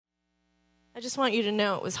I just want you to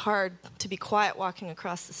know it was hard to be quiet walking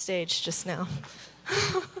across the stage just now.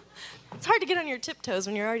 It's hard to get on your tiptoes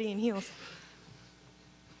when you're already in heels.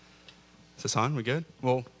 Is this on? We good?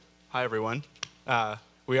 Well, hi, everyone.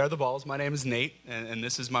 We are the Balls. My name is Nate, and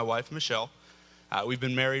this is my wife, Michelle. We've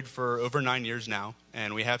been married for over 9 years now,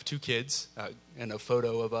 and we have 2 kids, and a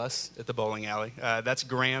photo of us at the bowling alley. That's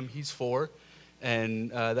Graham. He's 4,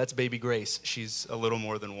 and that's baby Grace. She's a little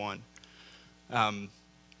more than 1.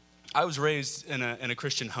 I was raised in a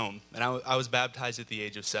Christian home, and I was baptized at the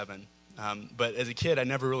age of 7. But as a kid, I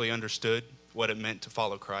never really understood what it meant to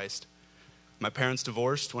follow Christ. My parents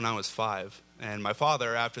divorced when I was 5, and my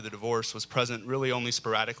father, after the divorce, was present really only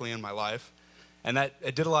sporadically in my life. And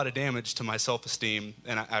it did a lot of damage to my self-esteem,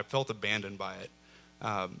 and I felt abandoned by it.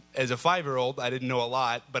 As a 5-year-old, I didn't know a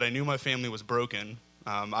lot, but I knew my family was broken.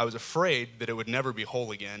 I was afraid that it would never be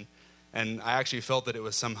whole again, and I actually felt that it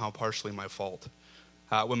was somehow partially my fault.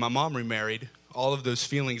 When my mom remarried, all of those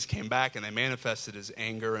feelings came back, and they manifested as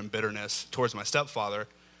anger and bitterness towards my stepfather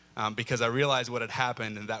because I realized what had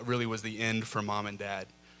happened, and that really was the end for mom and dad.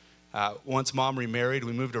 Once mom remarried,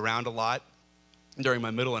 we moved around a lot during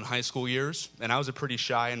my middle and high school years, and I was a pretty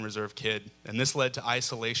shy and reserved kid, and this led to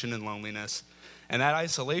isolation and loneliness. And that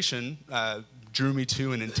isolation drew me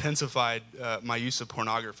to and intensified my use of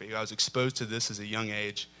pornography. I was exposed to this as a young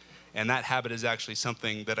age, and that habit is actually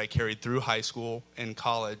something that I carried through high school and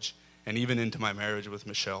college and even into my marriage with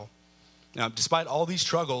Michelle. Now, despite all these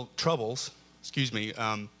troubles,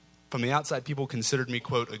 from the outside, people considered me,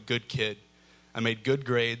 quote, a good kid. I made good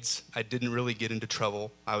grades. I didn't really get into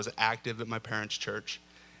trouble. I was active at my parents' church.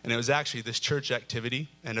 And it was actually this church activity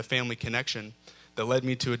and a family connection that led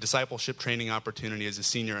me to a discipleship training opportunity as a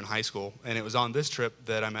senior in high school. And it was on this trip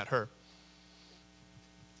that I met her.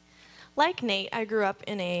 Like Nate, I grew up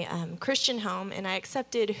in a Christian home, and I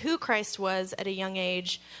accepted who Christ was at a young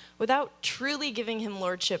age without truly giving him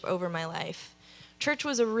lordship over my life. Church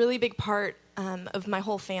was a really big part of my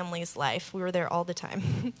whole family's life. We were there all the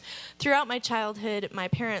time. Throughout my childhood, my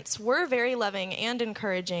parents were very loving and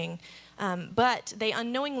encouraging, but they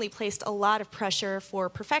unknowingly placed a lot of pressure for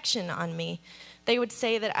perfection on me. They would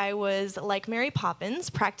say that I was like Mary Poppins,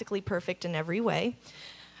 practically perfect in every way.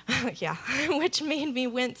 Yeah, which made me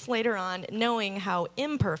wince later on, knowing how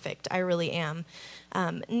imperfect I really am.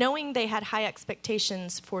 Knowing they had high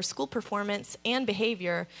expectations for school performance and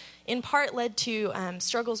behavior in part led to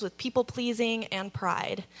struggles with people-pleasing and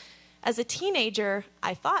pride. As a teenager,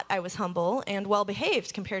 I thought I was humble and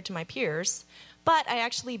well-behaved compared to my peers, but I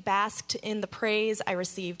actually basked in the praise I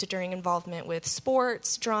received during involvement with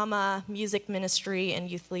sports, drama, music ministry, and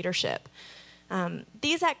youth leadership.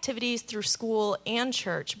 These activities through school and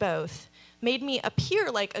church both made me appear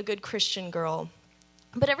like a good Christian girl,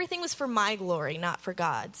 but everything was for my glory, not for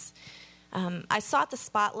God's. I sought the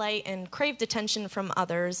spotlight and craved attention from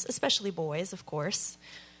others, especially boys, of course.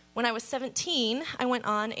 When I was 17, I went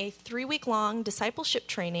on a 3-week-long discipleship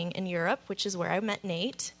training in Europe, which is where I met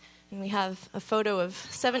Nate. And we have a photo of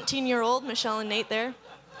 17-year-old Michelle and Nate there.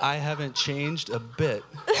 I haven't changed a bit.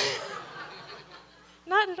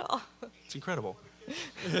 Not at all. It's incredible.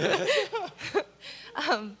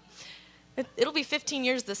 It'll be 15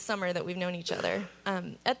 years this summer that we've known each other.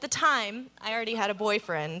 At the time, I already had a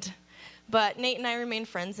boyfriend, but Nate and I remained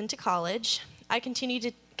friends into college. I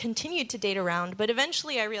continued to date around, but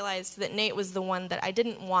eventually I realized that Nate was the one that I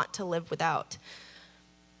didn't want to live without.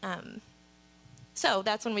 So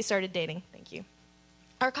that's when we started dating. Thank you.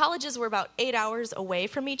 Our colleges were about 8 hours away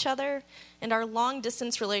from each other, and our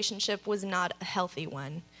long-distance relationship was not a healthy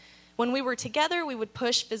one. When we were together, we would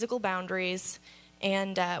push physical boundaries,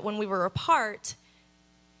 and when we were apart,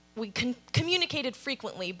 we communicated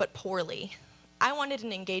frequently but poorly. I wanted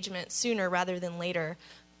an engagement sooner rather than later,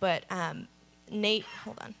 but Nate,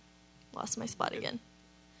 hold on, lost my spot again.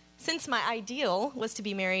 Since my ideal was to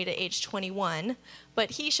be married at age 21,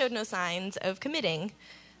 but he showed no signs of committing.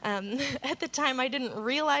 At the time, I didn't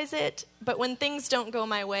realize it, but when things don't go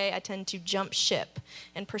my way, I tend to jump ship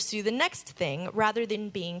and pursue the next thing rather than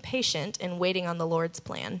being patient and waiting on the Lord's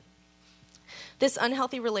plan. This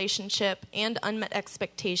unhealthy relationship and unmet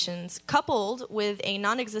expectations, coupled with a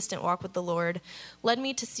non-existent walk with the Lord, led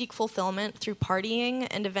me to seek fulfillment through partying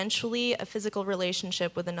and eventually a physical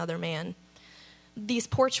relationship with another man. These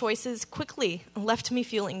poor choices quickly left me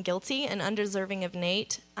feeling guilty and undeserving of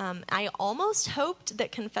Nate. I almost hoped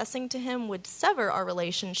that confessing to him would sever our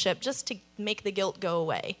relationship just to make the guilt go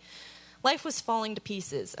away. Life was falling to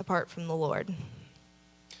pieces apart from the Lord.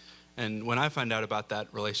 And when I found out about that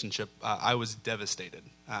relationship, I was devastated.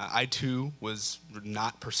 I, too, was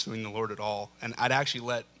not pursuing the Lord at all. And I'd actually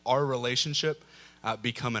let our relationship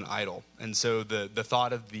become an idol. And so the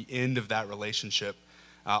thought of the end of that relationship,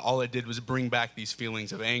 all it did was bring back these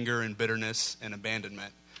feelings of anger and bitterness and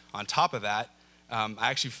abandonment. On top of that, I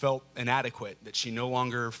actually felt inadequate, that she no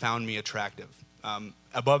longer found me attractive.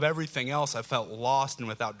 Above everything else, I felt lost and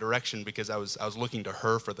without direction because I was looking to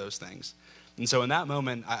her for those things. And so in that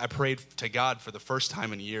moment, I prayed to God for the first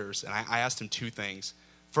time in years, and I asked him two things.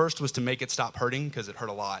 First was to make it stop hurting, because it hurt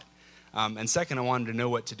a lot. And second, I wanted to know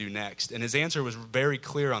what to do next. And his answer was very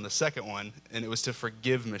clear on the second one, and it was to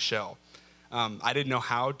forgive Michelle. I didn't know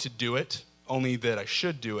how to do it, only that I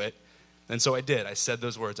should do it. And so I did. I said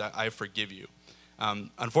those words, I forgive you.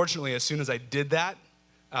 Unfortunately, as soon as I did that,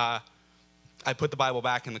 I put the Bible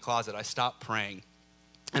back in the closet. I stopped praying.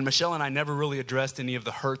 And Michelle and I never really addressed any of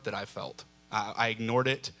the hurt that I felt. I ignored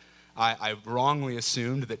it. I wrongly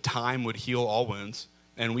assumed that time would heal all wounds,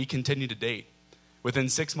 and we continued to date. Within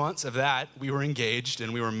 6 months of that, we were engaged,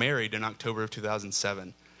 and we were married in October of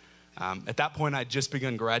 2007. At that point, I'd just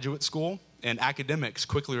begun graduate school, and academics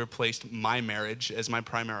quickly replaced my marriage as my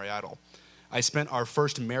primary idol. I spent our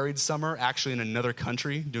first married summer actually in another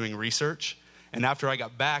country doing research. And after I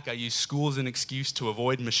got back, I used school as an excuse to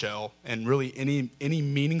avoid Michelle and really any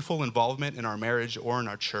meaningful involvement in our marriage or in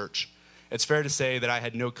our church. It's fair to say that I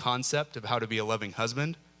had no concept of how to be a loving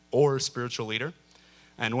husband or a spiritual leader.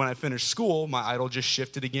 And when I finished school, my idol just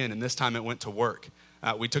shifted again, and this time it went to work.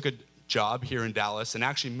 We took a job here in Dallas and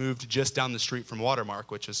actually moved just down the street from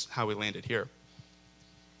Watermark, which is how we landed here.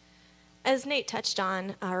 As Nate touched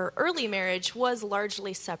on, our early marriage was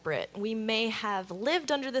largely separate. We may have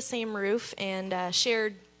lived under the same roof and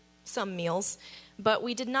shared some meals, but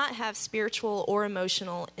we did not have spiritual or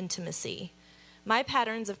emotional intimacy. My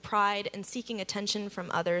patterns of pride and seeking attention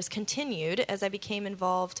from others continued as I became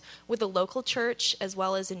involved with a local church as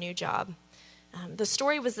well as a new job. The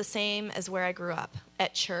story was the same as where I grew up.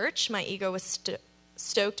 At church, my ego was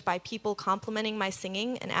stoked by people complimenting my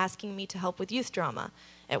singing and asking me to help with youth drama.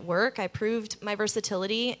 At work, I proved my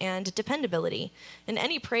versatility and dependability, and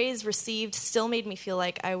any praise received still made me feel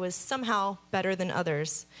like I was somehow better than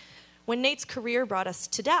others. When Nate's career brought us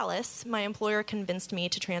to Dallas, my employer convinced me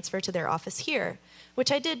to transfer to their office here, which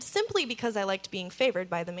I did simply because I liked being favored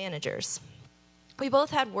by the managers. We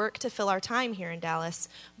both had work to fill our time here in Dallas,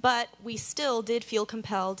 but we still did feel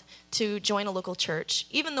compelled to join a local church,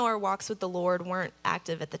 even though our walks with the Lord weren't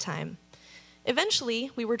active at the time.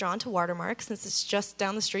 Eventually, we were drawn to Watermark, since it's just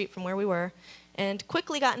down the street from where we were, and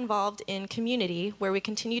quickly got involved in community, where we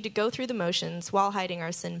continued to go through the motions while hiding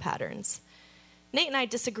our sin patterns. Nate and I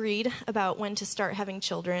disagreed about when to start having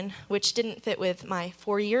children, which didn't fit with my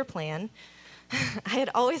 4-year plan. I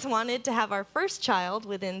had always wanted to have our first child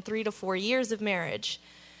within 3 to 4 years of marriage.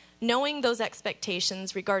 Knowing those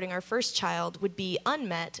expectations regarding our first child would be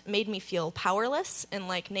unmet made me feel powerless and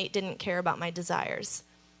like Nate didn't care about my desires.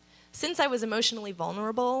 Since I was emotionally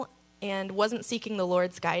vulnerable and wasn't seeking the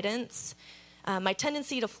Lord's guidance, my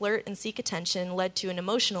tendency to flirt and seek attention led to an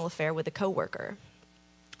emotional affair with a coworker.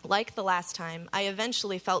 Like the last time, I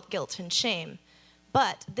eventually felt guilt and shame,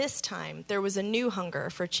 but this time there was a new hunger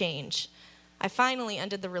for change. I finally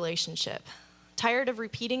ended the relationship. Tired of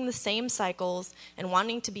repeating the same cycles and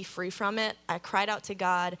wanting to be free from it, I cried out to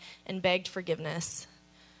God and begged forgiveness.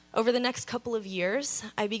 Over the next couple of years,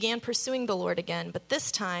 I began pursuing the Lord again, but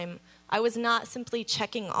this time I was not simply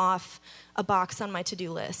checking off a box on my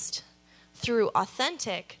to-do list. Through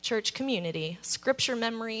authentic church community, scripture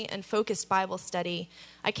memory, and focused Bible study,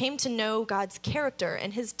 I came to know God's character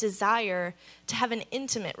and his desire to have an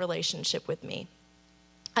intimate relationship with me.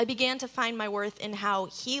 I began to find my worth in how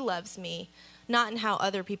he loves me, not in how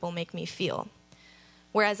other people make me feel.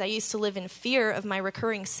 Whereas I used to live in fear of my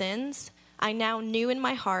recurring sins, I now knew in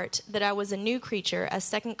my heart that I was a new creature, as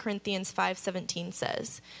 2 Corinthians 5:17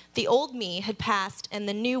 says. The old me had passed, and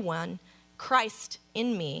the new one, Christ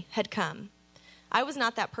in me, had come. I was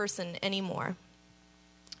not that person anymore.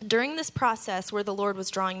 During this process where the Lord was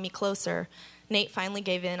drawing me closer, Nate finally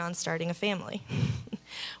gave in on starting a family.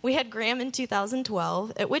 We had Graham in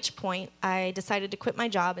 2012, at which point I decided to quit my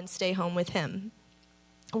job and stay home with him.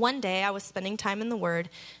 One day I was spending time in the Word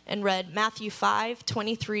and read Matthew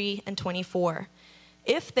 5:23 and 24.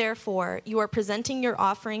 If, therefore, you are presenting your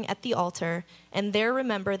offering at the altar, and there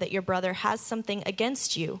remember that your brother has something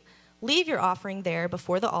against you, leave your offering there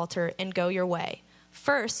before the altar and go your way.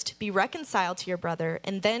 First, be reconciled to your brother,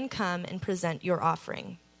 and then come and present your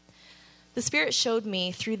offering. The Spirit showed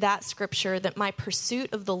me through that scripture that my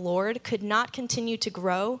pursuit of the Lord could not continue to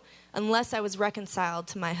grow unless I was reconciled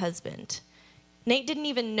to my husband. Nate didn't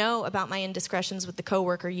even know about my indiscretions with the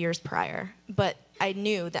coworker years prior, but I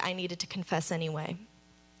knew that I needed to confess anyway.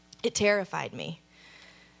 It terrified me.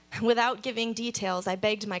 Without giving details, I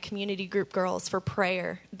begged my community group girls for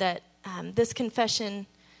prayer that this confession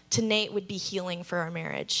to Nate would be healing for our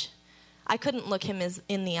marriage. I couldn't look him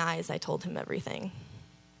in the eyes. I told him everything.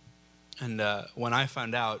 And when I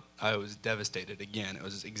found out, I was devastated again. It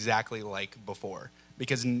was exactly like before,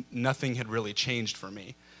 because nothing had really changed for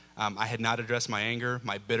me. I had not addressed my anger,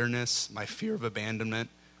 my bitterness, my fear of abandonment,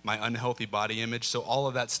 my unhealthy body image. So all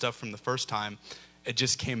of that stuff from the first time, it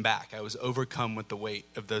just came back. I was overcome with the weight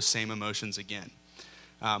of those same emotions again.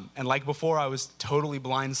 And like before, I was totally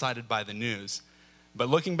blindsided by the news. But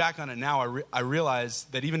looking back on it now, I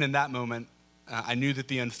realized that even in that moment, I knew that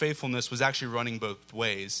the unfaithfulness was actually running both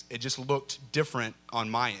ways. It just looked different on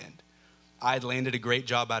my end. I had landed a great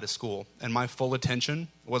job out of school, and my full attention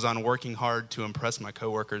was on working hard to impress my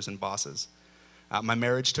coworkers and bosses. My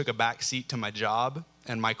marriage took a back seat to my job,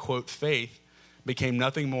 and my, quote, faith became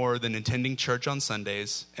nothing more than attending church on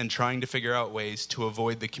Sundays and trying to figure out ways to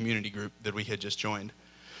avoid the community group that we had just joined.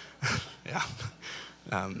 Yeah.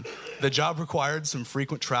 The job required some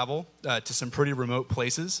frequent travel to some pretty remote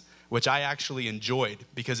places, which I actually enjoyed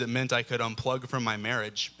because it meant I could unplug from my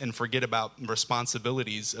marriage and forget about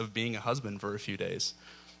responsibilities of being a husband for a few days.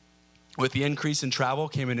 With the increase in travel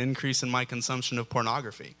came an increase in my consumption of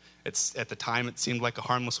pornography. At the time, it seemed like a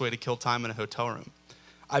harmless way to kill time in a hotel room.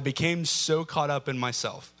 I became so caught up in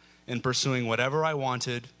myself in pursuing whatever I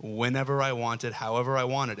wanted, whenever I wanted, however I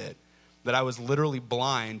wanted it, that I was literally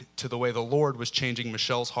blind to the way the Lord was changing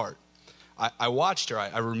Michelle's heart. I watched her.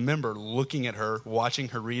 I remember looking at her, watching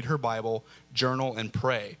her read her Bible, journal, and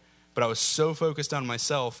pray. But I was so focused on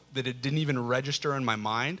myself that it didn't even register in my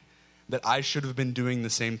mind that I should have been doing the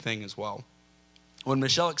same thing as well. When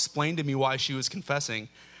Michelle explained to me why she was confessing,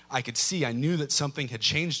 I knew that something had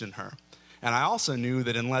changed in her. And I also knew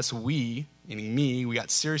that unless we, meaning me, we got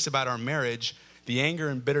serious about our marriage, the anger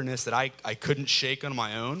and bitterness that I couldn't shake on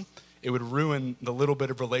my own, it would ruin the little bit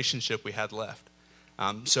of relationship we had left.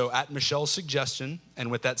 So at Michelle's suggestion, and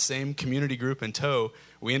with that same community group in tow,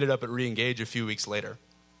 we ended up at Reengage a few weeks later.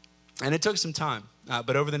 And it took some time,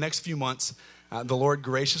 but over the next few months, the Lord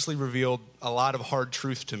graciously revealed a lot of hard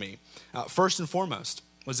truth to me. First and foremost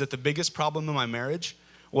was that the biggest problem in my marriage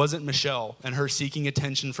wasn't Michelle and her seeking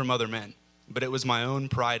attention from other men, but it was my own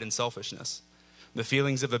pride and selfishness. The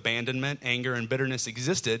feelings of abandonment, anger, and bitterness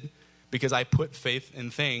existed because I put faith in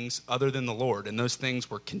things other than the Lord, and those things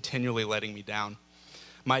were continually letting me down.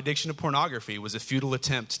 My addiction to pornography was a futile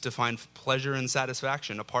attempt to find pleasure and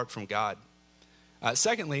satisfaction apart from God.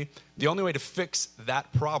 Secondly, the only way to fix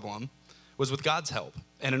that problem was with God's help.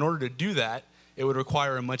 And in order to do that, it would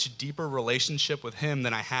require a much deeper relationship with Him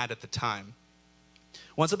than I had at the time.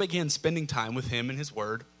 Once I began spending time with Him and His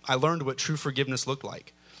Word, I learned what true forgiveness looked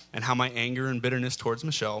like and how my anger and bitterness towards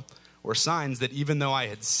Michelle were signs that even though I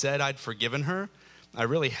had said I'd forgiven her, I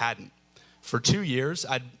really hadn't. For 2 years,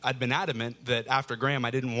 I'd been adamant that after Graham,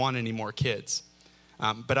 I didn't want any more kids.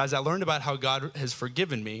 But as I learned about how God has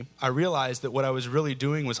forgiven me, I realized that what I was really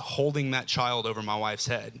doing was holding that child over my wife's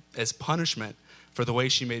head as punishment for the way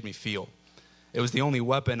she made me feel. It was the only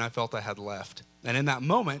weapon I felt I had left. And in that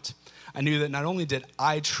moment, I knew that not only did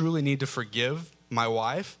I truly need to forgive my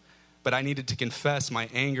wife, but I needed to confess my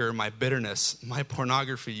anger, my bitterness, my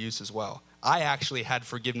pornography use as well. I actually had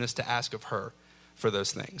forgiveness to ask of her for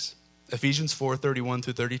those things. Ephesians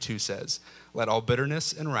 4:31-32 says, "Let all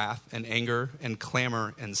bitterness and wrath and anger and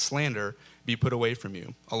clamor and slander be put away from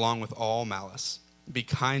you, along with all malice. Be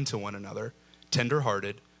kind to one another,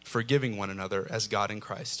 tender-hearted, forgiving one another as God in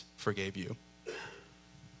Christ forgave you."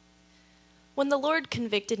 When the Lord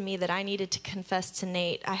convicted me that I needed to confess to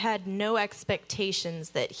Nate, I had no expectations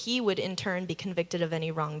that he would in turn be convicted of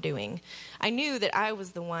any wrongdoing. I knew that I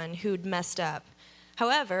was the one who'd messed up.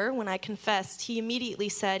 However, when I confessed, he immediately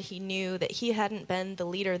said he knew that he hadn't been the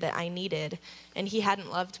leader that I needed, and he hadn't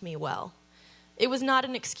loved me well. It was not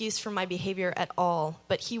an excuse for my behavior at all,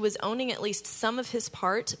 but he was owning at least some of his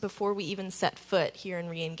part before we even set foot here in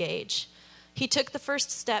Reengage. He took the first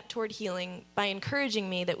step toward healing by encouraging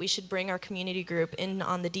me that we should bring our community group in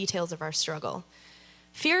on the details of our struggle.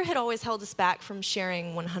 Fear had always held us back from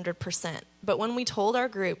sharing 100%, but when we told our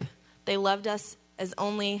group, they loved us as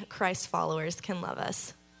only Christ followers can love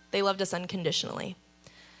us. They loved us unconditionally.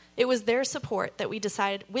 It was with their support that we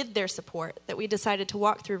decided to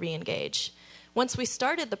walk through Reengage. Once we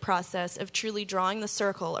started the process of truly drawing the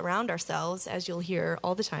circle around ourselves, as you'll hear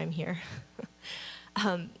all the time here,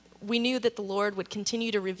 we knew that the Lord would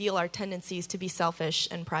continue to reveal our tendencies to be selfish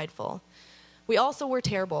and prideful. We also were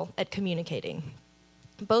terrible at communicating.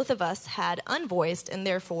 Both of us had unvoiced and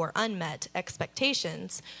therefore unmet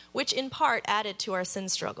expectations, which in part added to our sin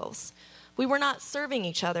struggles. We were not serving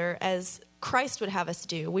each other as Christ would have us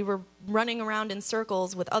do. We were running around in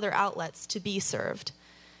circles with other outlets to be served.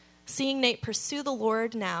 Seeing Nate pursue the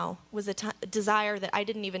Lord now was a desire that I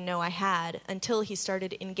didn't even know I had until he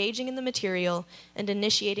started engaging in the material and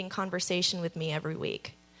initiating conversation with me every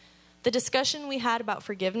week. The discussion we had about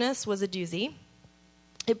forgiveness was a doozy.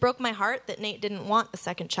 It broke my heart that Nate didn't want a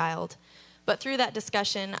second child, but through that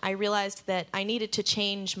discussion, I realized that I needed to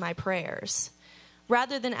change my prayers.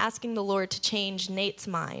 Rather than asking the Lord to change Nate's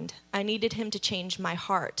mind, I needed him to change my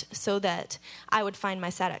heart so that I would find my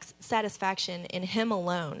satisfaction in him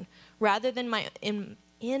alone, rather than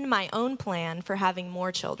in my own plan for having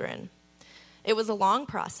more children. It was a long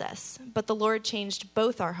process, but the Lord changed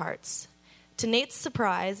both our hearts. To Nate's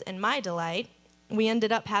surprise and my delight, we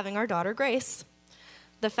ended up having our daughter, Grace.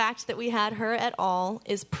 The fact that we had her at all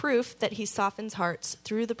is proof that he softens hearts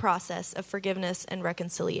through the process of forgiveness and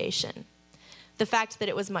reconciliation. The fact that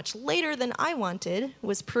it was much later than I wanted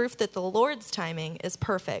was proof that the Lord's timing is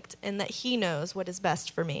perfect and that he knows what is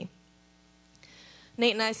best for me.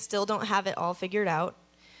 Nate and I still don't have it all figured out.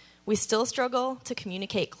 We still struggle to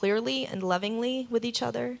communicate clearly and lovingly with each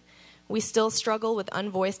other. We still struggle with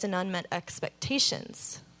unvoiced and unmet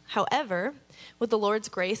expectations. However, with the Lord's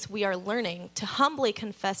grace, we are learning to humbly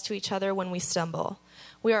confess to each other when we stumble.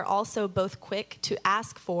 We are also both quick to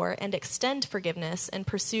ask for and extend forgiveness and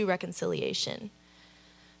pursue reconciliation.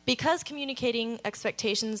 Because communicating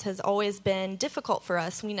expectations has always been difficult for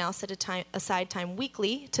us, we now set aside time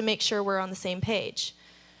weekly to make sure we're on the same page.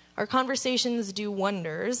 Our conversations do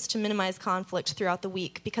wonders to minimize conflict throughout the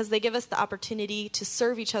week because they give us the opportunity to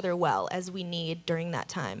serve each other well as we need during that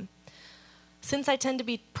time. Since I tend to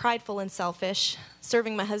be prideful and selfish,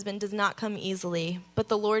 serving my husband does not come easily, but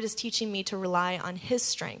the Lord is teaching me to rely on his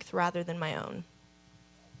strength rather than my own.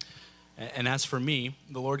 And as for me,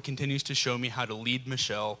 the Lord continues to show me how to lead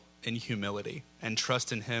Michelle in humility and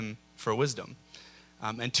trust in him for wisdom.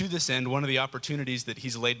 And to this end, one of the opportunities that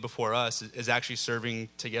he's laid before us is actually serving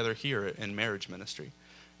together here in marriage ministry.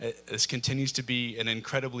 This continues to be an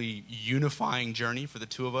incredibly unifying journey for the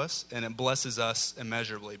two of us, and it blesses us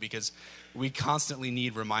immeasurably because we constantly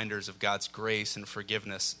need reminders of God's grace and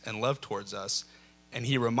forgiveness and love towards us. And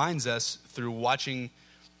he reminds us through watching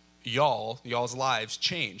y'all's lives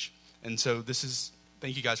change. And so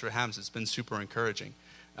thank you guys for having us. It's been super encouraging.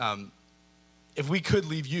 If we could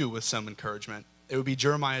leave you with some encouragement, it would be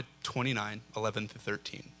Jeremiah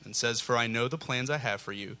 29:11-13. And says, "For I know the plans I have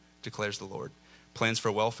for you, declares the Lord, plans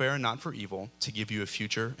for welfare and not for evil, to give you a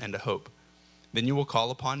future and a hope. Then you will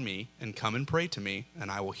call upon me and come and pray to me,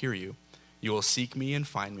 and I will hear you. You will seek me and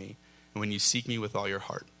find me, and when you seek me with all your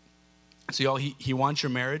heart." So y'all, he wants your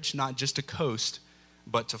marriage not just to coast,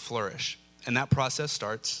 but to flourish. And that process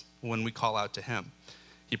starts when we call out to him.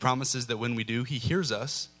 He promises that when we do, he hears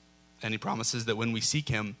us, and he promises that when we seek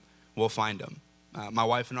him, we'll find him. My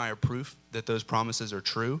wife and I are proof that those promises are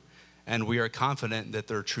true, and we are confident that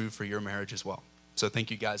they're true for your marriage as well. So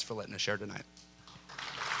thank you guys for letting us share tonight.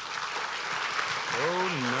 Oh,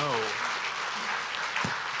 no.